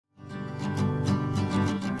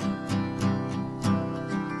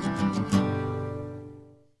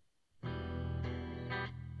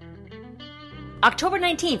October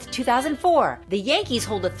 19th, 2004. The Yankees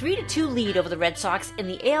hold a 3-2 lead over the Red Sox in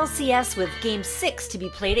the ALCS with Game 6 to be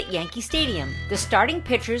played at Yankee Stadium. The starting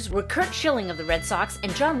pitchers were Curt Schilling of the Red Sox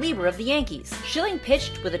and Lieber of the Yankees. Schilling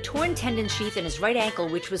pitched with a torn tendon sheath in his right ankle,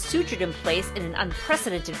 which was sutured in place in an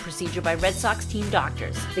unprecedented procedure by Red Sox team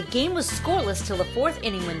doctors. The game was scoreless till the fourth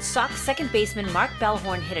inning when Sox second baseman Mark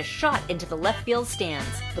Bellhorn hit a shot into the left field stands.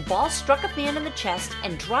 The ball struck a fan in the chest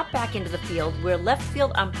and dropped back into the field, where left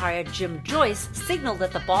field umpire Jim Joyce signaled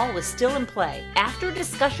that the ball was still in play. After a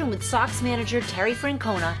discussion with Sox Manager Terry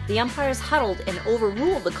Francona, the umpires huddled and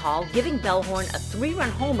overruled the call, giving Bellhorn a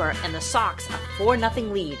 3-run homer and the Sox a 4-0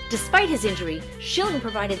 lead. Despite his injury, Shilling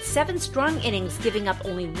provided 7 strong innings, giving up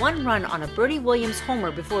only 1 run on a Bertie Williams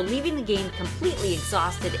homer before leaving the game completely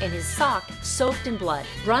exhausted and his sock soaked in blood.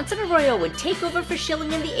 Bronson Arroyo would take over for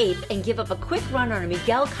Shilling in the 8th and give up a quick run on a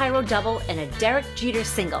Miguel Cairo double and a Derek Jeter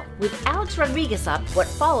single. With Alex Rodriguez up, what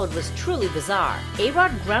followed was truly bizarre.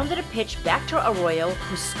 A-Rod grounded a pitch back to Arroyo,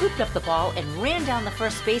 who scooped up the ball and ran down the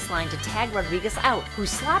first baseline to tag Rodriguez out, who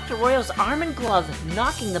slapped Arroyo's arm and glove,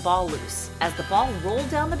 knocking the ball loose. As the ball rolled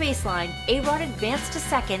down the baseline, A-Rod advanced to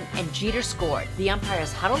second and Jeter scored. The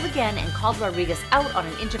umpires huddled again and called Rodriguez out on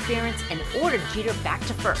an interference and ordered Jeter back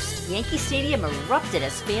to first. Yankee Stadium erupted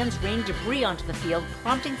as fans rained debris onto the field,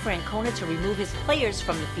 prompting Francona to remove his players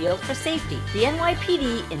from the field for safety. The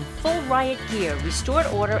NYPD, in full riot gear, restored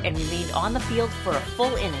order and remained on the field for a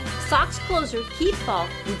full inning. Sox closer Keith Falk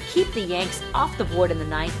would keep the Yanks off the board in the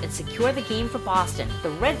 9th and secure the game for Boston. The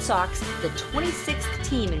Red Sox, the 26th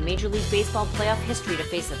team in Major League Baseball playoff history to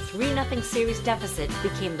face a 3-0 series deficit,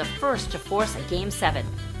 became the first to force a Game 7.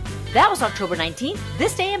 That was October 19th,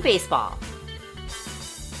 This Day in Baseball.